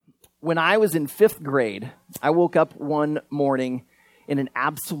when I was in 5th grade, I woke up one morning in an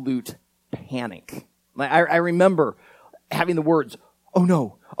absolute panic. I remember having the words, "Oh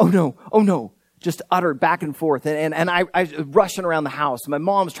no, oh no, oh no," just uttered back and forth. And I was rushing around the house. My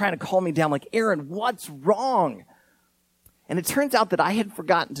mom was trying to calm me down, like, "Aaron, what's wrong?" And it turns out that I had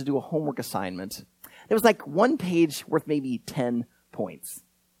forgotten to do a homework assignment. There was like one page worth maybe 10 points.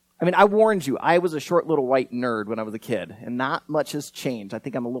 I mean, I warned you, I was a short little white nerd when I was a kid, and not much has changed. I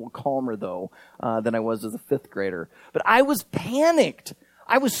think I'm a little calmer, though, than I was as a 5th grader. But I was panicked.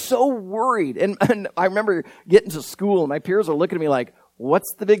 I was so worried. And I remember getting to school, and my peers are looking at me like,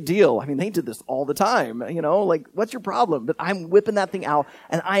 "What's the big deal?" I mean, they did this all the time, like, "What's your problem?" But I'm whipping that thing out,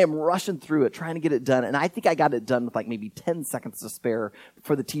 and I am rushing through it, trying to get it done. And I think I got it done with like maybe 10 seconds to spare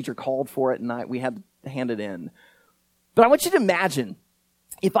before the teacher called for it, and we had to hand it in. But I want you to imagine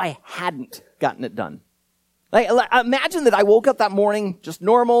if I hadn't gotten it done. Like, imagine that I woke up that morning, just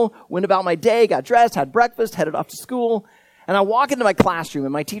normal, went about my day, got dressed, had breakfast, headed off to school, and I walk into my classroom,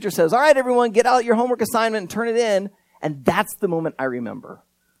 and my teacher says, "All right, everyone, get out your homework assignment and turn it in." And that's the moment I remember.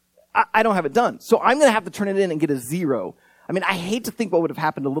 I don't have it done, so I'm going to have to turn it in and get a 0. I mean, I hate to think what would have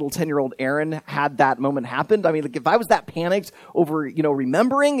happened to little 10-year-old Aaron had that moment happened. I mean, like, if I was that panicked over,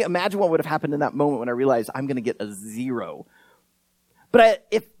 remembering, imagine what would have happened in that moment when I realized I'm going to get a 0. But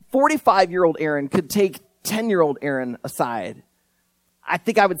if 45-year-old Aaron could take 10-year-old Aaron aside, I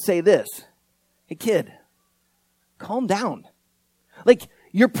think I would say this: "Hey, kid, calm down. Like,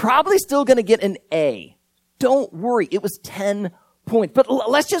 you're probably still going to get an A. Don't worry, it was 10 points. But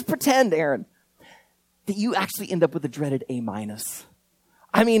let's just pretend, Aaron, that you actually end up with a dreaded A-.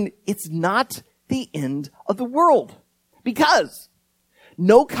 I mean, it's not the end of the world, because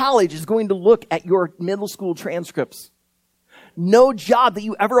no college is going to look at your middle school transcripts. No job that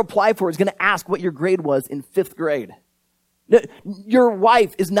you ever apply for is going to ask what your grade was in 5th grade. Your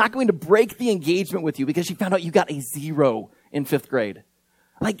wife is not going to break the engagement with you because she found out you got a 0 in 5th grade.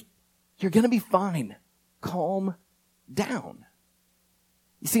 Like, you're going to be fine. Calm down.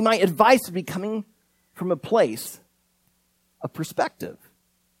 You see, my advice would be coming from a place of perspective.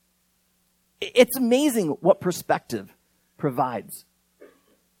 It's amazing what perspective provides.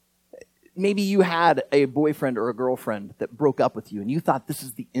 Maybe you had a boyfriend or a girlfriend that broke up with you, and you thought this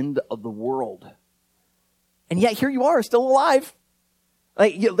is the end of the world. And yet here you are, still alive.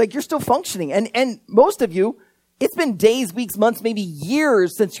 Like you're still functioning. And most of you, it's been days, weeks, months, maybe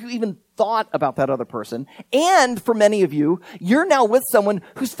years since you even thought about that other person. And for many of you, you're now with someone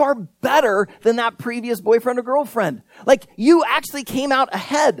who's far better than that previous boyfriend or girlfriend. Like, you actually came out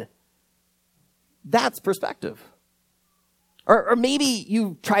ahead. That's perspective. Or maybe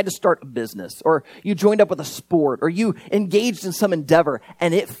you tried to start a business, or you joined up with a sport, or you engaged in some endeavor,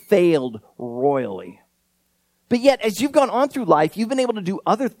 and it failed royally. But yet, as you've gone on through life, you've been able to do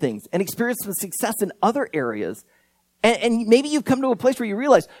other things and experience some success in other areas. And maybe you've come to a place where you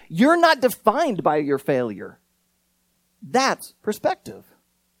realize you're not defined by your failure. That's perspective.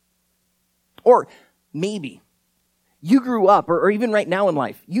 Or maybe you grew up, or even right now in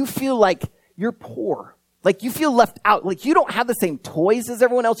life, you feel like you're poor. Like, you feel left out. Like, you don't have the same toys as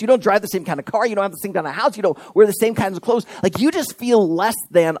everyone else. You don't drive the same kind of car. You don't have the same kind of house. You don't wear the same kinds of clothes. Like, you just feel less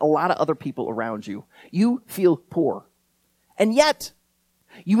than a lot of other people around you. You feel poor. And yet,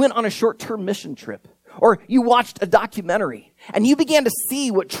 you went on a short-term mission trip, or you watched a documentary, and you began to see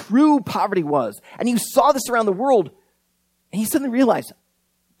what true poverty was. And you saw this around the world, and you suddenly realized,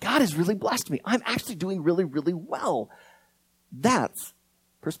 God has really blessed me. I'm actually doing really, really well. That's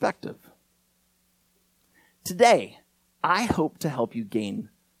perspective. Today, I hope to help you gain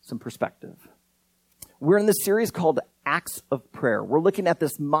some perspective. We're in this series called Acts of Prayer. We're looking at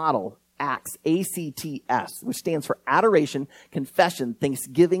this model, ACTS, A-C-T-S, which stands for adoration, confession,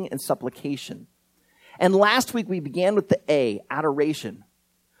 thanksgiving, and supplication. And last week, we began with the A, adoration.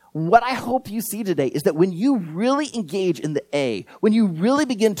 What I hope you see today is that when you really engage in the A, when you really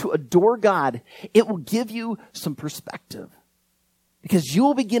begin to adore God, it will give you some perspective, because you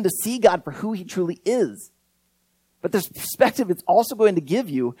will begin to see God for who he truly is. But this perspective it's also going to give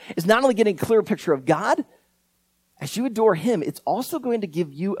you is not only getting a clearer picture of God, as you adore him, it's also going to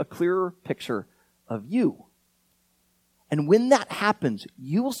give you a clearer picture of you. And when that happens,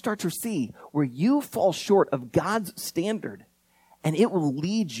 you will start to see where you fall short of God's standard, and it will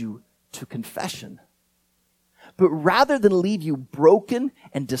lead you to confession. But rather than leave you broken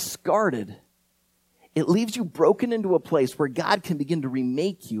and discarded, it leaves you broken into a place where God can begin to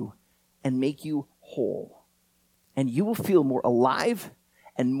remake you and make you whole. And you will feel more alive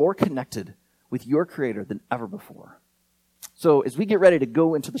and more connected with your Creator than ever before. So as we get ready to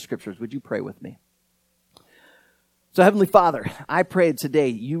go into the scriptures, would you pray with me? So Heavenly Father, I pray today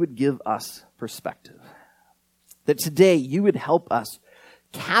you would give us perspective. That today you would help us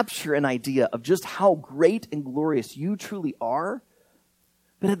capture an idea of just how great and glorious you truly are.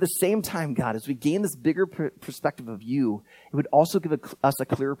 But at the same time, God, as we gain this bigger perspective of you, it would also give us a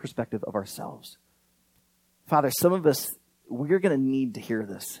clearer perspective of ourselves. Father, some of us, we're going to need to hear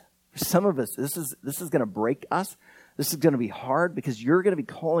this. For some of us, this is going to break us. This is going to be hard because you're going to be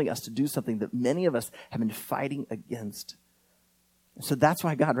calling us to do something that many of us have been fighting against. And so that's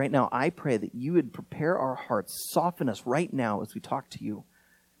why, God, right now, I pray that you would prepare our hearts, soften us right now as we talk to you.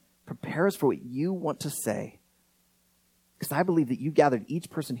 Prepare us for what you want to say. Because I believe that you gathered each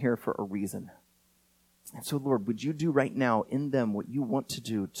person here for a reason. And so, Lord, would you do right now in them what you want to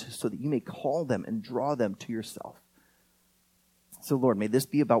do so that you may call them and draw them to yourself. So, Lord, may this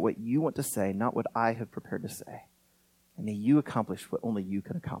be about what you want to say, not what I have prepared to say. And may you accomplish what only you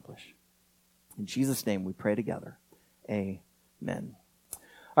can accomplish. In Jesus' name we pray together. Amen. All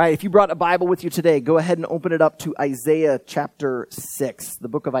right, if you brought a Bible with you today, go ahead and open it up to Isaiah chapter 6, the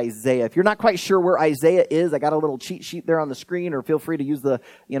book of Isaiah. If you're not quite sure where Isaiah is, I got a little cheat sheet there on the screen, or feel free to use the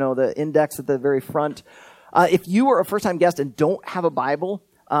index at the very front. If you are a first-time guest and don't have a Bible,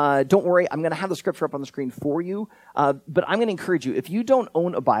 don't worry, I'm going to have the scripture up on the screen for you, but I'm going to encourage you, if you don't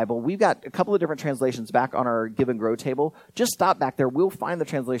own a Bible, we've got a couple of different translations back on our Give and Grow table. Just stop back there. We'll find the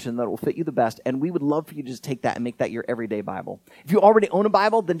translation that will fit you the best, and we would love for you to just take that and make that your everyday Bible. If you already own a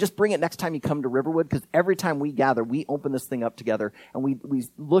Bible, then just bring it next time you come to Riverwood, because every time we gather, we open this thing up together, and we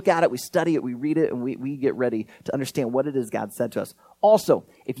look at it, we study it, we read it, and we get ready to understand what it is God said to us. Also,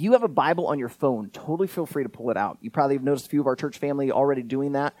 if you have a Bible on your phone, totally feel free to pull it out. You probably have noticed a few of our church family already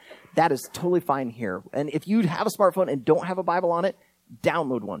doing that. That is totally fine here. And if you have a smartphone and don't have a Bible on it,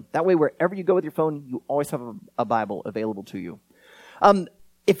 download one. That way, wherever you go with your phone, you always have a Bible available to you.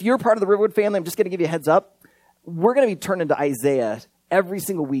 If you're part of the Riverwood family, I'm just going to give you a heads up. We're going to be turning to Isaiah every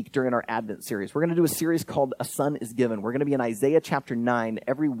single week during our Advent series. We're going to do a series called A Son is Given. We're going to be in Isaiah chapter 9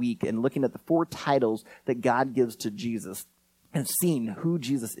 every week and looking at the 4 titles that God gives to Jesus and seeing who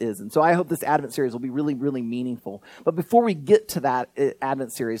Jesus is. And so I hope this Advent series will be really, really meaningful. But before we get to that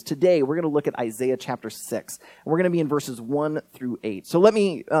Advent series, today we're going to look at Isaiah chapter 6. And we're going to be in verses 1 through 8. So let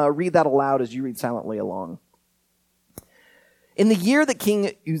me read that aloud as you read silently along. In the year that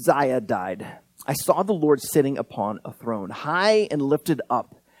King Uzziah died, I saw the Lord sitting upon a throne, high and lifted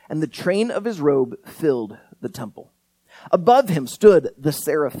up, and the train of his robe filled the temple. Above him stood the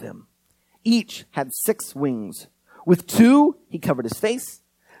seraphim. Each had 6 wings. With 2, he covered his face,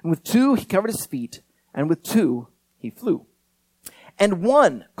 and with 2, he covered his feet, and with 2, he flew. And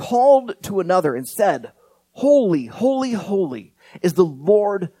one called to another and said, Holy, holy, holy is the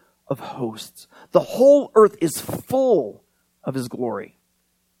Lord of hosts. The whole earth is full of his glory.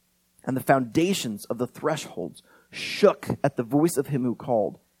 And the foundations of the thresholds shook at the voice of him who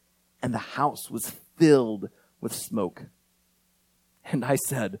called, and the house was filled with smoke. And I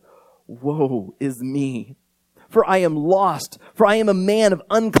said, Woe is me! For I am lost, for I am a man of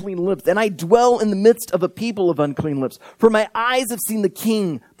unclean lips, and I dwell in the midst of a people of unclean lips. For my eyes have seen the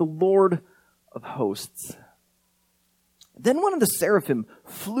King, the Lord of hosts. Then one of the seraphim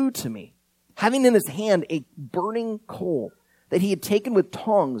flew to me, having in his hand a burning coal that he had taken with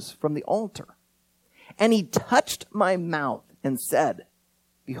tongs from the altar. And he touched my mouth and said,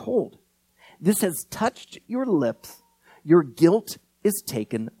 Behold, this has touched your lips. Your guilt is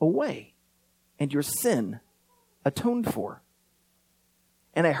taken away, and your sin atoned for.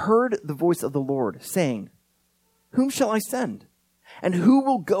 And I heard the voice of the Lord saying, Whom shall I send? And who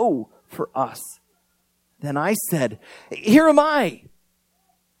will go for us? Then I said, Here am I.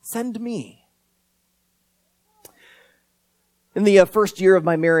 Send me. In the first year of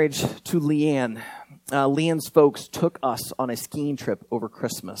my marriage to Leanne, Leanne's folks took us on a skiing trip over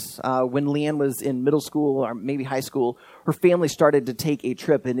Christmas. When Leanne was in middle school or maybe high school, her family started to take a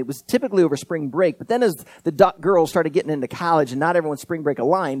trip, and it was typically over spring break. But then as the girls started getting into college and not everyone's spring break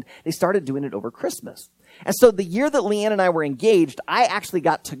aligned, they started doing it over Christmas. And so the year that Leanne and I were engaged, I actually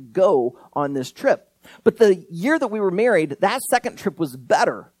got to go on this trip. But the year that we were married, that second trip was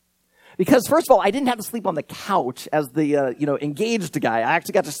better. Because, first of all, I didn't have to sleep on the couch as the, engaged guy. I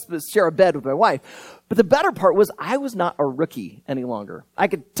actually got to share a bed with my wife. But the better part was I was not a rookie any longer. I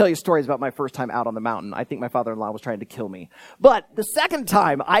could tell you stories about my first time out on the mountain. I think my father-in-law was trying to kill me. But the second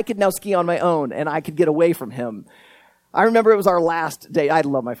time, I could now ski on my own, and I could get away from him. I remember it was our last day. I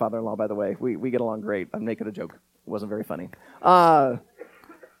love my father-in-law, by the way. We get along great. I'm making a joke. It wasn't very funny. Our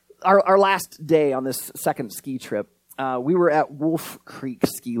last day on this second ski trip, we were at Wolf Creek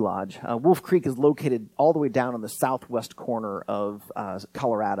Ski Lodge. Wolf Creek is located all the way down on the southwest corner of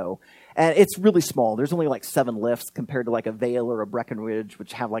Colorado. And it's really small. There's only like 7 lifts compared to like a Vail or a Breckenridge,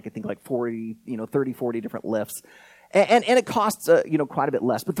 which have like, I think like 40, 30, 40 different lifts. And it costs, quite a bit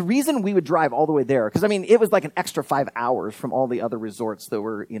less. But the reason we would drive all the way there, because I mean, it was like an extra 5 hours from all the other resorts that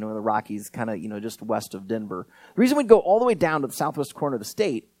were, in the Rockies, kind of, just west of Denver. The reason we'd go all the way down to the southwest corner of the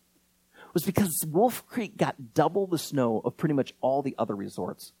state was because Wolf Creek got double the snow of pretty much all the other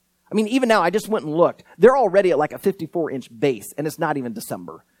resorts. I mean, even now, I just went and looked. They're already at like a 54-inch base, and it's not even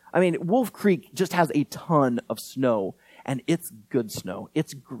December. I mean, Wolf Creek just has a ton of snow, and it's good snow.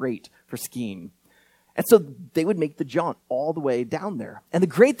 It's great for skiing. And so they would make the jaunt all the way down there. And the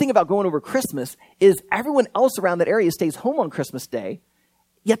great thing about going over Christmas is everyone else around that area stays home on Christmas Day,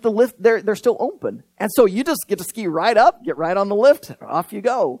 yet the lift, they're still open. And so you just get to ski right up, get right on the lift, off you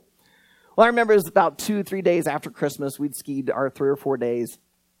go. Well, I remember it was about 2-3 days after Christmas. We'd skied our 3 or 4 days.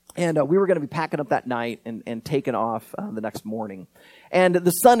 And we were going to be packing up that night and taking off the next morning. And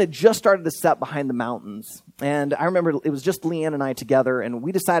the sun had just started to set behind the mountains. And I remember it was just Leanne and I together, and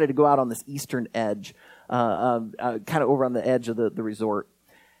we decided to go out on this eastern edge, kind of over on the edge of the resort.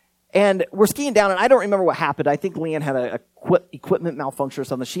 And we're skiing down, and I don't remember what happened. I think Leanne had a equipment malfunction or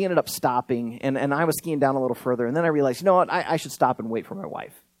something. She ended up stopping, and I was skiing down a little further. And then I realized, you know what, I should stop and wait for my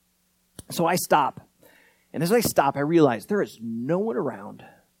wife. So I stop. And as I stop, I realize there is no one around.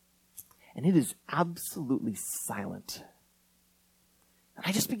 And it is absolutely silent. And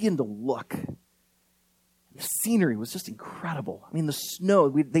I just begin to look. The scenery was just incredible. I mean, the snow,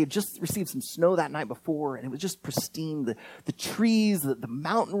 they had just received some snow that night before, and it was just pristine. The trees, the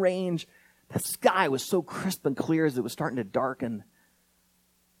mountain range, the sky was so crisp and clear as it was starting to darken.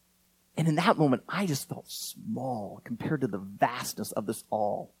 And in that moment, I just felt small compared to the vastness of this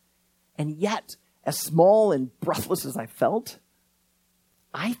all. And yet, as small and breathless as I felt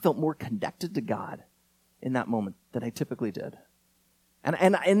more connected to God in that moment than I typically did. And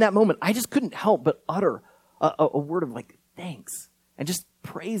in that moment, I just couldn't help but utter a word of like thanks and just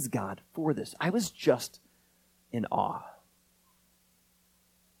praise God for this. I was just in awe.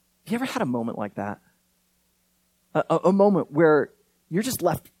 Have you ever had a moment like that? A moment where you're just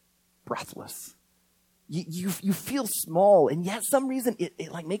left breathless. You feel small, and yet some reason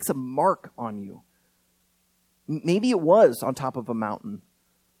it like makes a mark on you. Maybe it was on top of a mountain,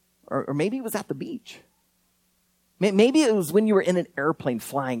 or maybe it was at the beach. Maybe it was when you were in an airplane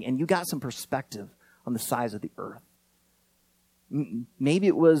flying and you got some perspective on the size of the earth. Maybe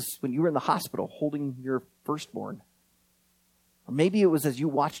it was when you were in the hospital holding your firstborn. Or maybe it was as you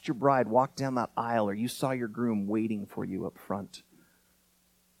watched your bride walk down that aisle, or you saw your groom waiting for you up front.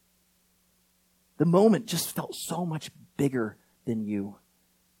 The moment just felt so much bigger than you.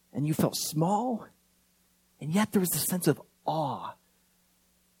 And you felt small, and yet there was this sense of awe.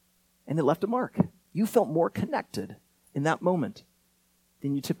 And it left a mark. You felt more connected in that moment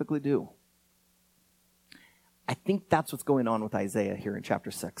than you typically do. I think that's what's going on with Isaiah here in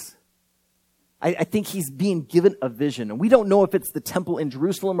chapter 6. I think he's being given a vision. And we don't know if it's the temple in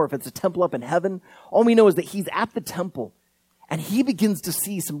Jerusalem or if it's a temple up in heaven. All we know is that he's at the temple. And he begins to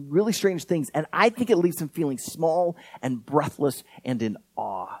see some really strange things. And I think it leaves him feeling small and breathless and in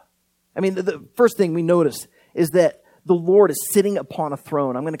awe. I mean, the first thing we notice is that the Lord is sitting upon a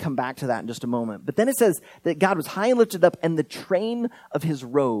throne. I'm going to come back to that in just a moment. But then it says that God was high and lifted up, and the train of his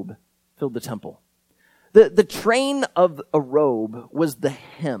robe filled the temple. The train of a robe was the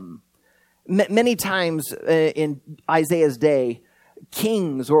hem. Many times in Isaiah's day,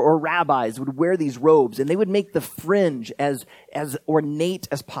 kings or rabbis would wear these robes, and they would make the fringe as ornate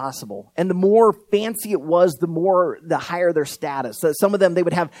as possible. And the more fancy it was, the higher their status. So some of them, they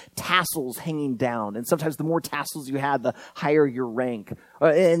would have tassels hanging down, and sometimes the more tassels you had, the higher your rank.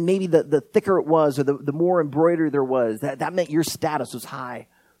 And maybe the thicker it was, or the more embroidery there was, that meant your status was high.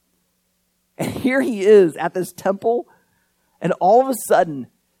 And here he is at this temple, and all of a sudden,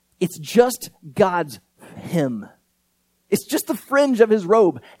 it's just God's hem. It's just the fringe of his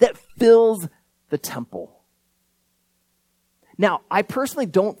robe that fills the temple. Now, I personally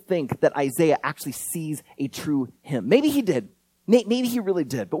don't think that Isaiah actually sees a true him. Maybe he did. Maybe he really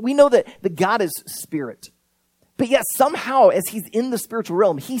did. But we know that God is spirit. But yet somehow, as he's in the spiritual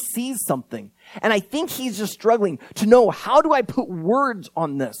realm, he sees something. And I think he's just struggling to know, how do I put words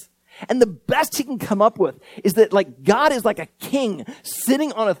on this? And the best he can come up with is that like God is like a king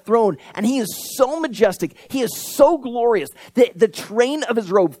sitting on a throne, and he is so majestic. He is so glorious that the train of his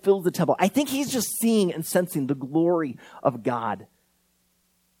robe fills the temple. I think he's just seeing and sensing the glory of God.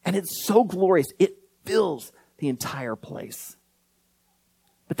 And it's so glorious. It fills the entire place.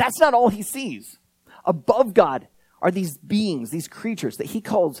 But that's not all he sees. Above God are these beings, these creatures that he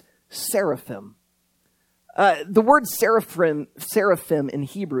calls seraphim. The word seraphim in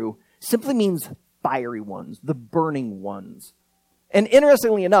Hebrew simply means fiery ones, the burning ones. And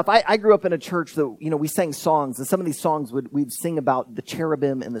interestingly enough, I grew up in a church that, we sang songs, and some of these songs we'd sing about the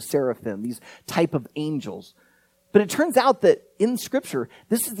cherubim and the seraphim, these type of angels. But it turns out that in Scripture,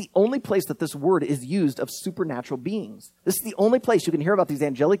 this is the only place that this word is used of supernatural beings. This is the only place you can hear about these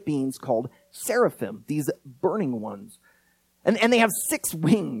angelic beings called seraphim, these burning ones. And they have 6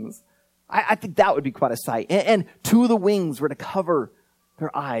 wings. I think that would be quite a sight. And 2 of the wings were to cover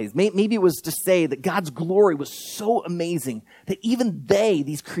their eyes. Maybe it was to say that God's glory was so amazing that even they,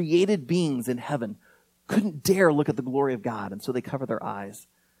 these created beings in heaven, couldn't dare look at the glory of God, and so they cover their eyes.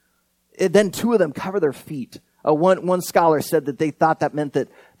 And then 2 of them cover their feet. One scholar said that they thought that meant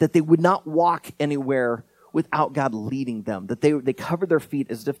that they would not walk anywhere without God leading them, that they covered their feet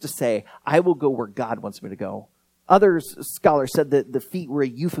as if to say, I will go where God wants me to go. Other scholars said that the feet were a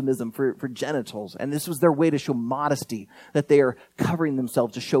euphemism for genitals, and this was their way to show modesty, that they are covering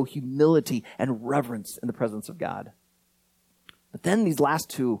themselves to show humility and reverence in the presence of God. But then these last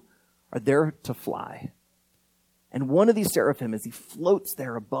 2 are there to fly. And one of these seraphim, as he floats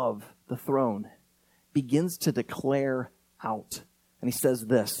there above the throne, begins to declare out. And he says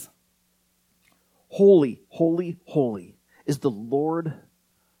this, Holy, holy, holy is the Lord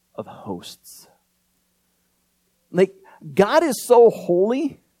of hosts. Like, God is so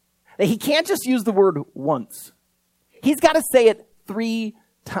holy that he can't just use the word once. He's got to say it 3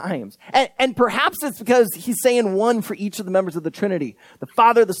 times. And perhaps it's because he's saying one for each of the members of the Trinity. The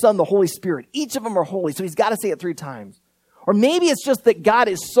Father, the Son, the Holy Spirit. Each of them are holy, so he's got to say it 3 times. Or maybe it's just that God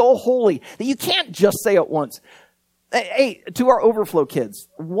is so holy that you can't just say it once. Hey, to our overflow kids,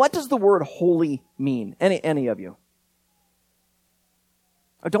 what does the word holy mean? Any of you?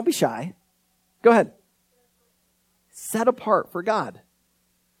 Oh, don't be shy. Go ahead. Set apart for God.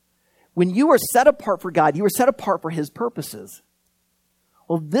 When you are set apart for God, you are set apart for his purposes.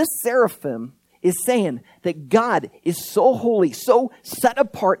 Well, this seraphim is saying that God is so holy, so set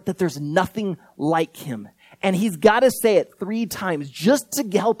apart that there's nothing like him. And he's got to say it 3 times just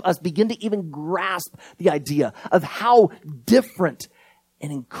to help us begin to even grasp the idea of how different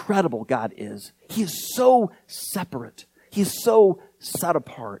and incredible God is. He is so separate. He is so set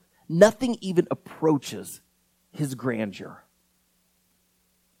apart. Nothing even approaches his grandeur.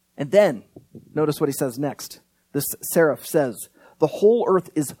 And then, notice what he says next. This seraph says, the whole earth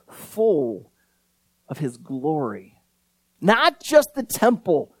is full of his glory. Not just the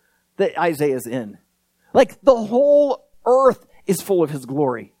temple that Isaiah is in. Like, the whole earth is full of his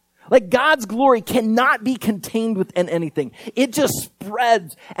glory. Like, God's glory cannot be contained within anything. It just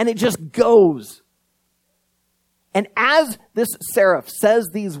spreads and it just goes. And as this seraph says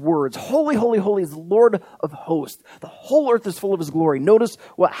these words, holy, holy, holy is the Lord of hosts. The whole earth is full of his glory. Notice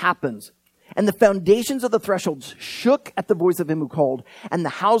what happens. And the foundations of the thresholds shook at the voice of him who called, and the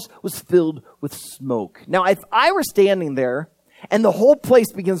house was filled with smoke. Now, if I were standing there and the whole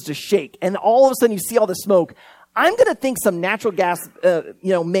place begins to shake, and all of a sudden you see all the smoke, I'm going to think some natural gas,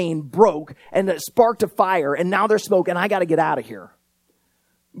 main broke and it sparked a fire, and now there's smoke, and I got to get out of here.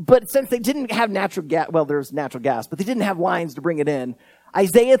 But since they didn't have natural gas, well, there's natural gas, but they didn't have lines to bring it in,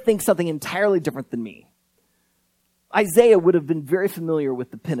 Isaiah thinks something entirely different than me. Isaiah would have been very familiar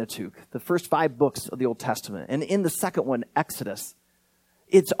with the Pentateuch, the first 5 books of the Old Testament. And in the second one, Exodus,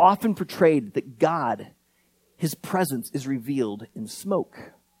 it's often portrayed that God, his presence is revealed in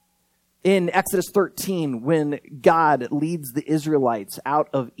smoke. In Exodus 13, when God leads the Israelites out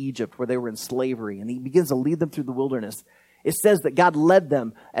of Egypt where they were in slavery, and he begins to lead them through the wilderness, it says that God led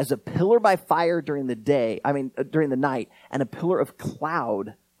them as a pillar by fire during the night, and a pillar of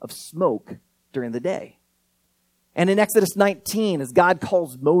cloud of smoke during the day. And in Exodus 19, as God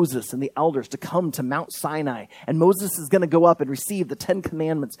calls Moses and the elders to come to Mount Sinai, and Moses is going to go up and receive the 10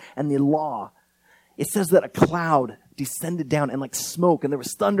 commandments and the law, it says that a cloud descended down and like smoke, and there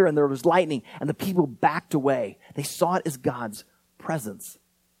was thunder and there was lightning, and the people backed away. They saw it as God's presence.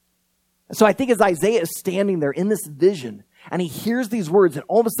 And so I think as Isaiah is standing there in this vision, and he hears these words, and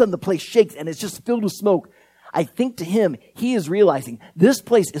all of a sudden the place shakes and it's just filled with smoke, I think to him, he is realizing this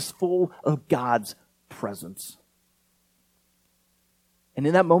place is full of God's presence. And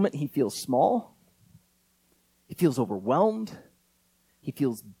in that moment, he feels small, he feels overwhelmed, he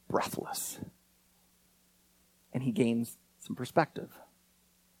feels breathless, and he gains some perspective.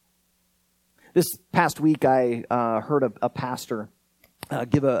 This past week, I heard a pastor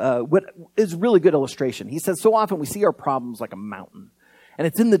give what is a really good illustration. He says, so often we see our problems like a mountain, and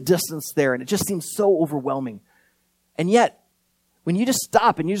it's in the distance there, and it just seems so overwhelming. And yet, when you just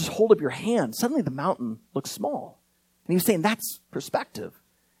stop and you just hold up your hand, suddenly the mountain looks small. he was saying that's perspective.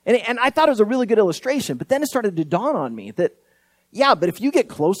 And I thought it was a really good illustration, but then it started to dawn on me that, yeah, but if you get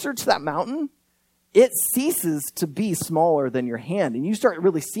closer to that mountain, it ceases to be smaller than your hand, and you start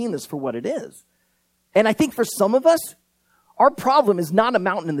really seeing this for what it is. And I think for some of us, our problem is not a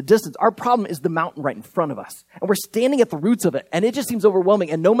mountain in the distance. Our problem is the mountain right in front of us. And we're standing at the roots of it, and it just seems overwhelming.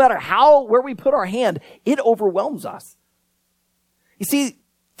 And no matter where we put our hand, it overwhelms us. You see,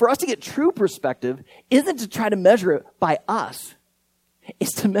 for us to get true perspective isn't to try to measure it by us.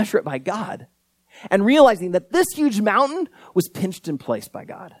 It's to measure it by God. And realizing that this huge mountain was pinched in place by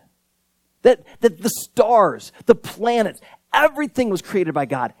God. That the stars, the planets, everything was created by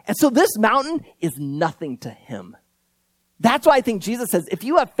God. And so this mountain is nothing to him. That's why I think Jesus says, if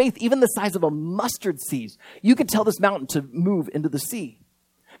you have faith even the size of a mustard seed, you can tell this mountain to move into the sea.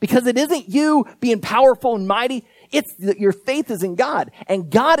 Because it isn't you being powerful and mighty. It's that your faith is in God. And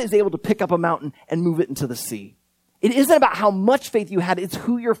God is able to pick up a mountain and move it into the sea. It isn't about how much faith you had. It's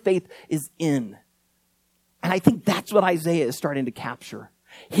who your faith is in. And I think that's what Isaiah is starting to capture.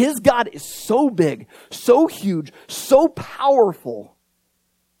 His God is so big, so huge, so powerful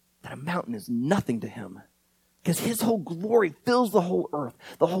that a mountain is nothing to him. Because his whole glory fills the whole earth,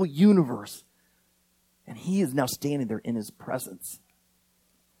 the whole universe. And he is now standing there in his presence.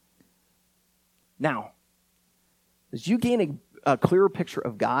 Now, as you gain a clearer picture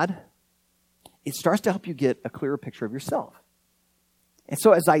of God, it starts to help you get a clearer picture of yourself. And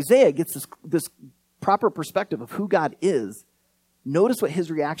so as Isaiah gets this proper perspective of who God is, notice what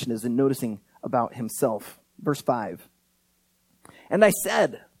his reaction is in noticing about himself. Verse 5. And I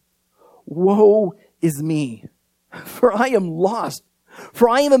said, woe is me, for I am lost. For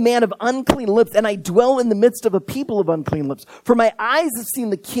I am a man of unclean lips, and I dwell in the midst of a people of unclean lips. For my eyes have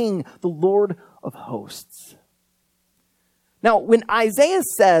seen the King, the Lord of hosts. Now, when Isaiah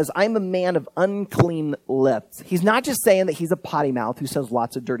says, I'm a man of unclean lips, he's not just saying that he's a potty mouth who says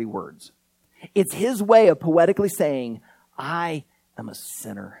lots of dirty words. It's his way of poetically saying, I am a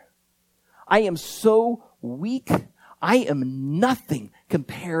sinner. I am so weak. I am nothing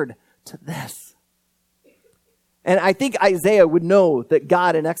compared to this. And I think Isaiah would know that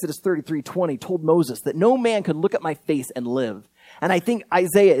God in Exodus 33:20 told Moses that no man could look at my face and live. And I think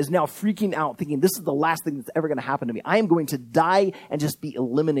Isaiah is now freaking out, thinking this is the last thing that's ever going to happen to me. I am going to die and just be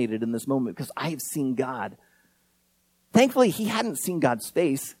eliminated in this moment because I have seen God. Thankfully, he hadn't seen God's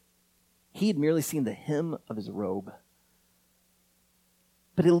face. He had merely seen the hem of his robe.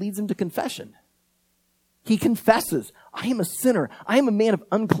 But it leads him to confession. He confesses, I am a sinner. I am a man of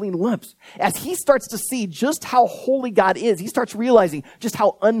unclean lips. As he starts to see just how holy God is, he starts realizing just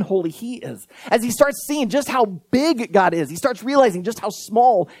how unholy he is. As he starts seeing just how big God is, he starts realizing just how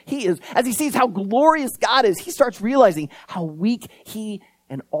small he is. As he sees how glorious God is, he starts realizing how weak he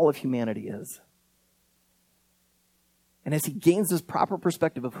and all of humanity is. And as he gains this proper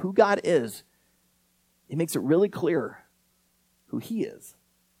perspective of who God is, it makes it really clear who he is.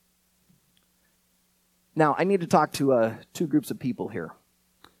 Now, I need to talk to two groups of people here.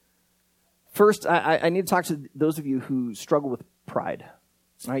 First, I need to talk to those of you who struggle with pride.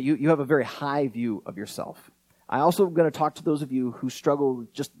 All right, you have a very high view of yourself. I also am going to talk to those of you who struggle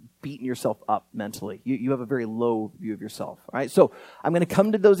with just beating yourself up mentally. You have a very low view of yourself. All right, so I'm going to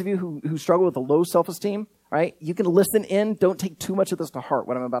come to those of you who struggle with a low self-esteem. All right, you can listen in. Don't take too much of this to heart,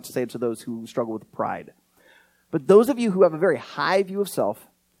 what I'm about to say to those who struggle with pride. But those of you who have a very high view of self,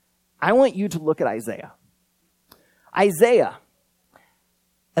 I want you to look at Isaiah. Isaiah,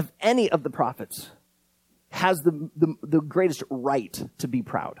 of any of the prophets, has the greatest right to be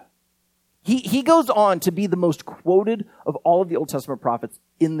proud. He goes on to be the most quoted of all of the Old Testament prophets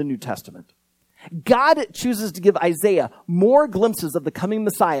in the New Testament. God chooses to give Isaiah more glimpses of the coming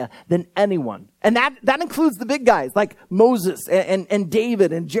Messiah than anyone. And that includes the big guys like Moses and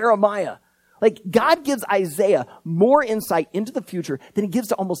David and Jeremiah. Like, God gives Isaiah more insight into the future than he gives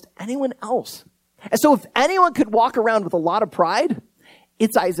to almost anyone else. And so if anyone could walk around with a lot of pride,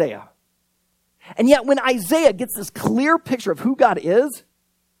 it's Isaiah. And yet when Isaiah gets this clear picture of who God is,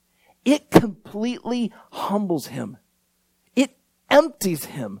 it completely humbles him. It empties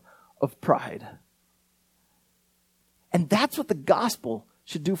him of pride. And that's what the gospel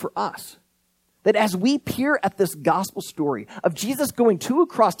should do for us. That as we peer at this gospel story of Jesus going to a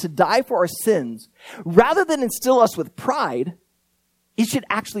cross to die for our sins, rather than instill us with pride, it should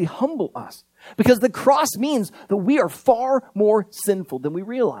actually humble us. Because the cross means that we are far more sinful than we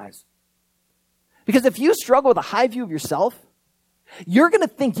realize. Because if you struggle with a high view of yourself, you're going to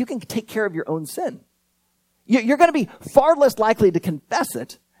think you can take care of your own sin. You're going to be far less likely to confess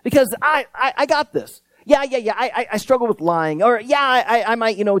it because I got this. Yeah, I struggle with lying. Or, I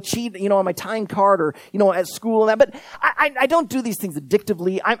might, cheat, on my time card or, at school and that. But I don't do these things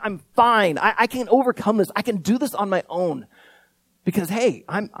addictively. I'm fine. I can overcome this. I can do this on my own. Because, hey,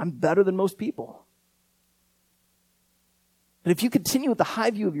 I'm better than most people. But if you continue with the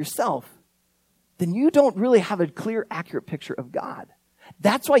high view of yourself, then you don't really have a clear, accurate picture of God.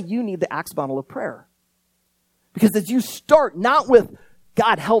 That's why you need the Acts model of prayer. Because as you start not with,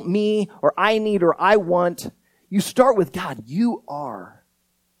 God, help me, or I need, or I want, you start with, God, you are.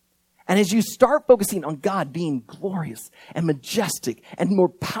 And as you start focusing on God being glorious and majestic and more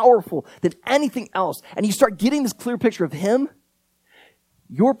powerful than anything else, and you start getting this clear picture of him,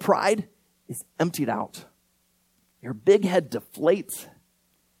 your pride is emptied out. Your big head deflates,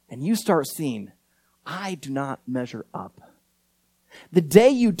 and you start seeing, I do not measure up. The day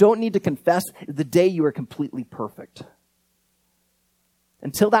you don't need to confess is the day you are completely perfect.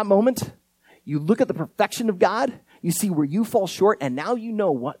 Until that moment, you look at the perfection of God, you see where you fall short, and now you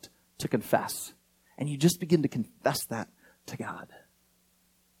know what to confess. And you just begin to confess that to God.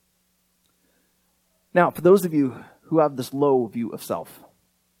 Now, for those of you who have this low view of self,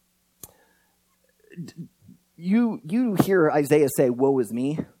 you hear Isaiah say, woe is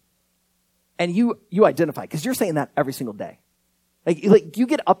me, and you identify, because you're saying that every single day. Like you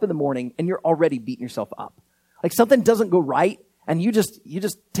get up in the morning and you're already beating yourself up. Like something doesn't go right, and you just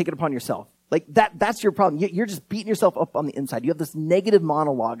take it upon yourself. Like that's your problem. You're just beating yourself up on the inside. You have this negative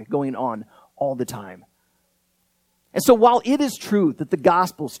monologue going on all the time. And so while it is true that the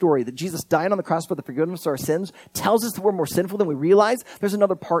gospel story, that Jesus died on the cross for the forgiveness of our sins, tells us that we're more sinful than we realize, there's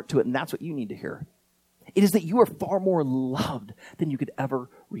another part to it, and that's what you need to hear. It is that you are far more loved than you could ever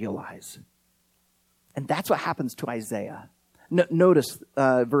realize. And that's what happens to Isaiah. Notice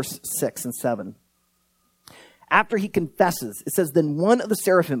verse 6 and 7. After he confesses, it says, then one of the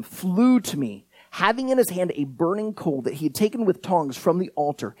seraphim flew to me, having in his hand a burning coal that he had taken with tongs from the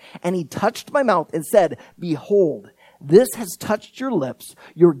altar. And he touched my mouth and said, behold, this has touched your lips.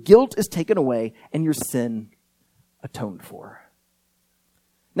 Your guilt is taken away and your sin atoned for.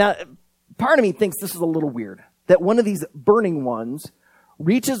 Now, part of me thinks this is a little weird, that one of these burning ones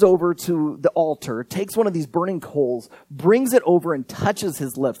reaches over to the altar, takes one of these burning coals, brings it over and touches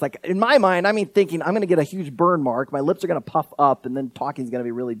his lips. Like in my mind, thinking I'm going to get a huge burn mark. My lips are going to puff up and then talking is going to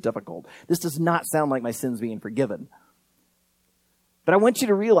be really difficult. This does not sound like my sins being forgiven. But I want you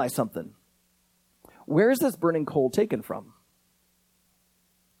to realize something. Where is this burning coal taken from?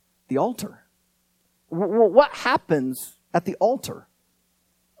 The altar. What happens at the altar?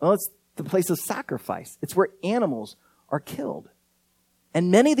 Well, it's the place of sacrifice. It's where animals are killed. And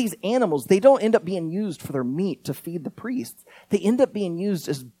many of these animals, they don't end up being used for their meat to feed the priests. They end up being used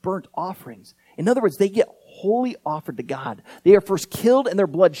as burnt offerings. In other words, they get wholly offered to God. They are first killed and their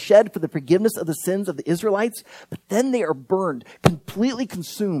blood shed for the forgiveness of the sins of the Israelites, but then they are burned, completely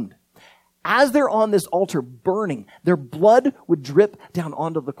consumed. As they're on this altar burning, their blood would drip down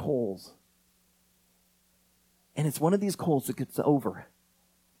onto the coals. And it's one of these coals that gets over.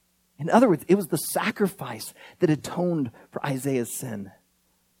 In other words, it was the sacrifice that atoned for Isaiah's sin.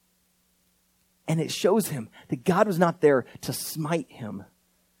 And it shows him that God was not there to smite him.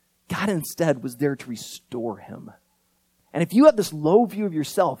 God instead was there to restore him. And if you have this low view of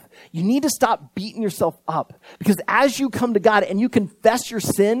yourself, you need to stop beating yourself up. Because as you come to God and you confess your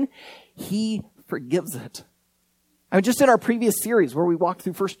sin, he forgives it. Just in our previous series where we walked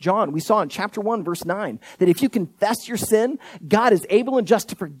through 1 John, we saw in chapter 1, verse 9, that if you confess your sin, God is able and just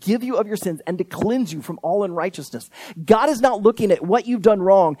to forgive you of your sins and to cleanse you from all unrighteousness. God is not looking at what you've done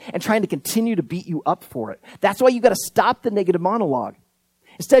wrong and trying to continue to beat you up for it. That's why you got to stop the negative monologue.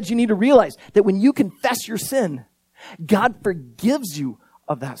 Instead, you need to realize that when you confess your sin, God forgives you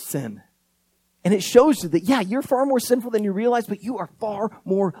of that sin. And it shows you that, you're far more sinful than you realize, but you are far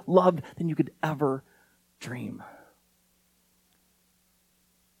more loved than you could ever dream.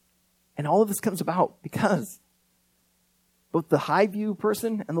 And all of this comes about because both the high view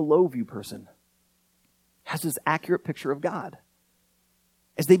person and the low view person has this accurate picture of God.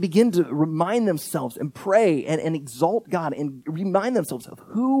 As they begin to remind themselves and pray and exalt God and remind themselves of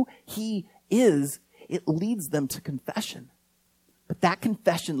who he is, it leads them to confession. But that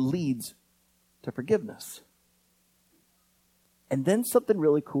confession leads to forgiveness. And then something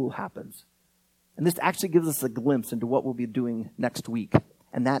really cool happens. And this actually gives us a glimpse into what we'll be doing next week.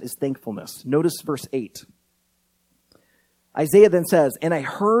 And that is thankfulness. Notice verse 8. Isaiah then says, and I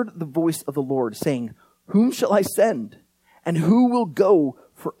heard the voice of the Lord saying, whom shall I send? And who will go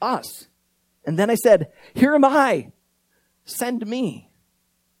for us? And then I said, here am I. Send me.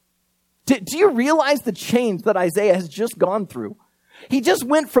 Do you realize the change that Isaiah has just gone through? He just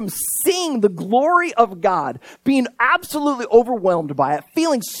went from seeing the glory of God, being absolutely overwhelmed by it,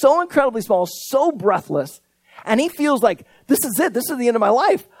 feeling so incredibly small, so breathless, and he feels like, this is it. This is the end of my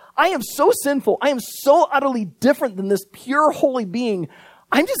life. I am so sinful. I am so utterly different than this pure, holy being.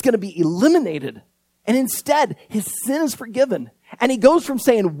 I'm just going to be eliminated. And instead, his sin is forgiven. And he goes from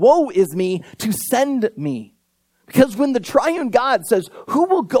saying, woe is me, to send me. Because when the triune God says, who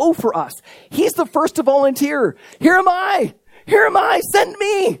will go for us? He's the first to volunteer. Here am I. Here am I. Send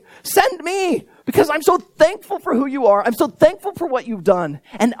me. Send me. Because I'm so thankful for who you are. I'm so thankful for what you've done.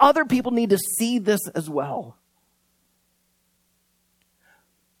 And other people need to see this as well.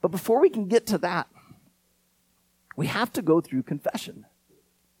 But before we can get to that, we have to go through confession.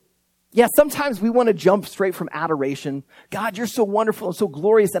 Yeah, sometimes we want to jump straight from adoration. God, you're so wonderful and so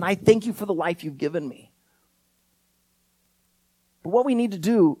glorious, and I thank you for the life you've given me. But what we need to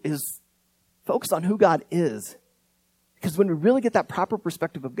do is focus on who God is. Because when we really get that proper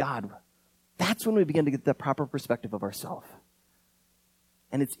perspective of God, that's when we begin to get the proper perspective of ourselves.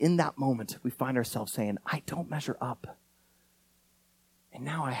 And it's in that moment we find ourselves saying, I don't measure up. And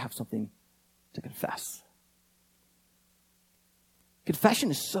now I have something to confess.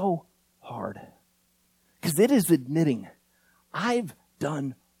 Confession is so hard because it is admitting I've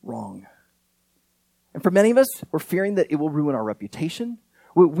done wrong. And for many of us, we're fearing that it will ruin our reputation.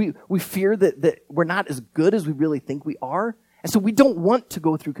 We fear that we're not as good as we really think we are. And so we don't want to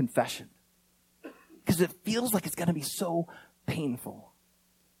go through confession because it feels like it's going to be so painful.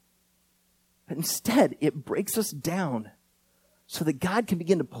 But instead, it breaks us down so that God can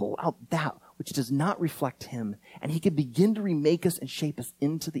begin to pull out that which does not reflect him, and he can begin to remake us and shape us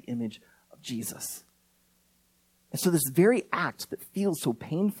into the image of Jesus. And so this very act that feels so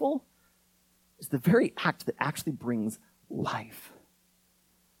painful is the very act that actually brings life.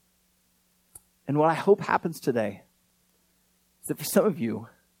 And what I hope happens today is that for some of you,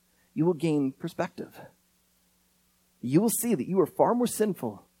 you will gain perspective. You will see that you are far more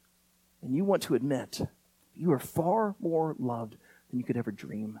sinful than you want to admit. You are far more loved than you could ever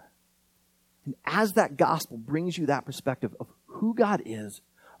dream. And as that gospel brings you that perspective of who God is,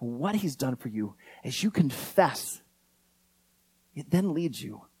 and what he's done for you, as you confess, it then leads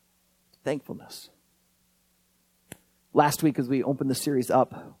you to thankfulness. Last week, as we opened the series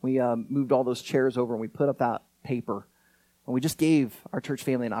up, we moved all those chairs over and we put up that paper. And we just gave our church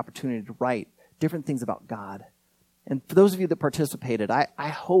family an opportunity to write different things about God. And for those of you that participated, I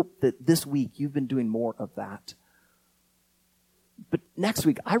hope that this week you've been doing more of that. But next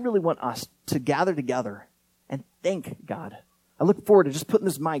week, I really want us to gather together and thank God. I look forward to just putting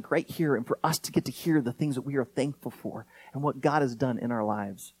this mic right here and for us to get to hear the things that we are thankful for and what God has done in our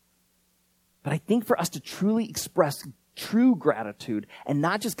lives. But I think for us to truly express true gratitude and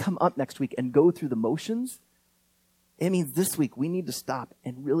not just come up next week and go through the motions, it means this week we need to stop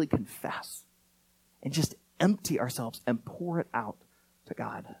and really confess and just empty ourselves and pour it out to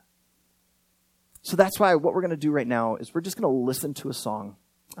God. So that's why what we're going to do right now is we're just going to listen to a song.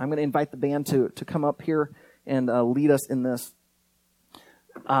 I'm going to invite the band to come up here and lead us in this.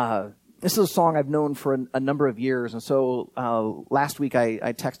 This is a song I've known for a number of years. And so last week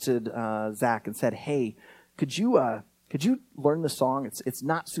I texted Zach and said, hey, could you learn this song? It's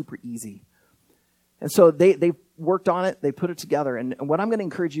not super easy. And so they worked on it. They put it together. And what I'm going to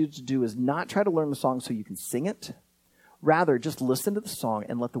encourage you to do is not try to learn the song so you can sing it. Rather, just listen to the song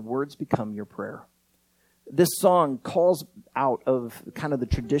and let the words become your prayer. This song calls out of kind of the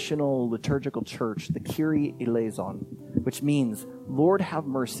traditional liturgical church, the Kyrie eleison, which means, Lord, have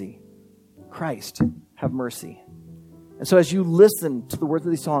mercy. Christ, have mercy. And so as you listen to the words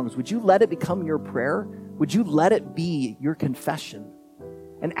of these songs, would you let it become your prayer? Would you let it be your confession?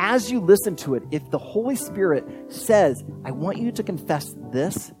 And as you listen to it, if the Holy Spirit says, I want you to confess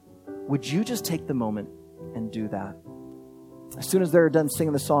this, would you just take the moment and do that? As soon as they're done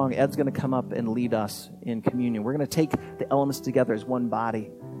singing the song, Ed's going to come up and lead us in communion. We're going to take the elements together as one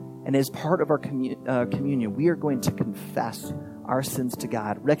body. And as part of our communion, we are going to confess our sins to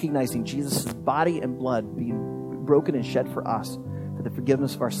God, recognizing Jesus' body and blood being broken and shed for us for the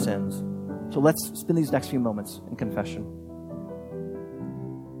forgiveness of our sins. So let's spend these next few moments in confession.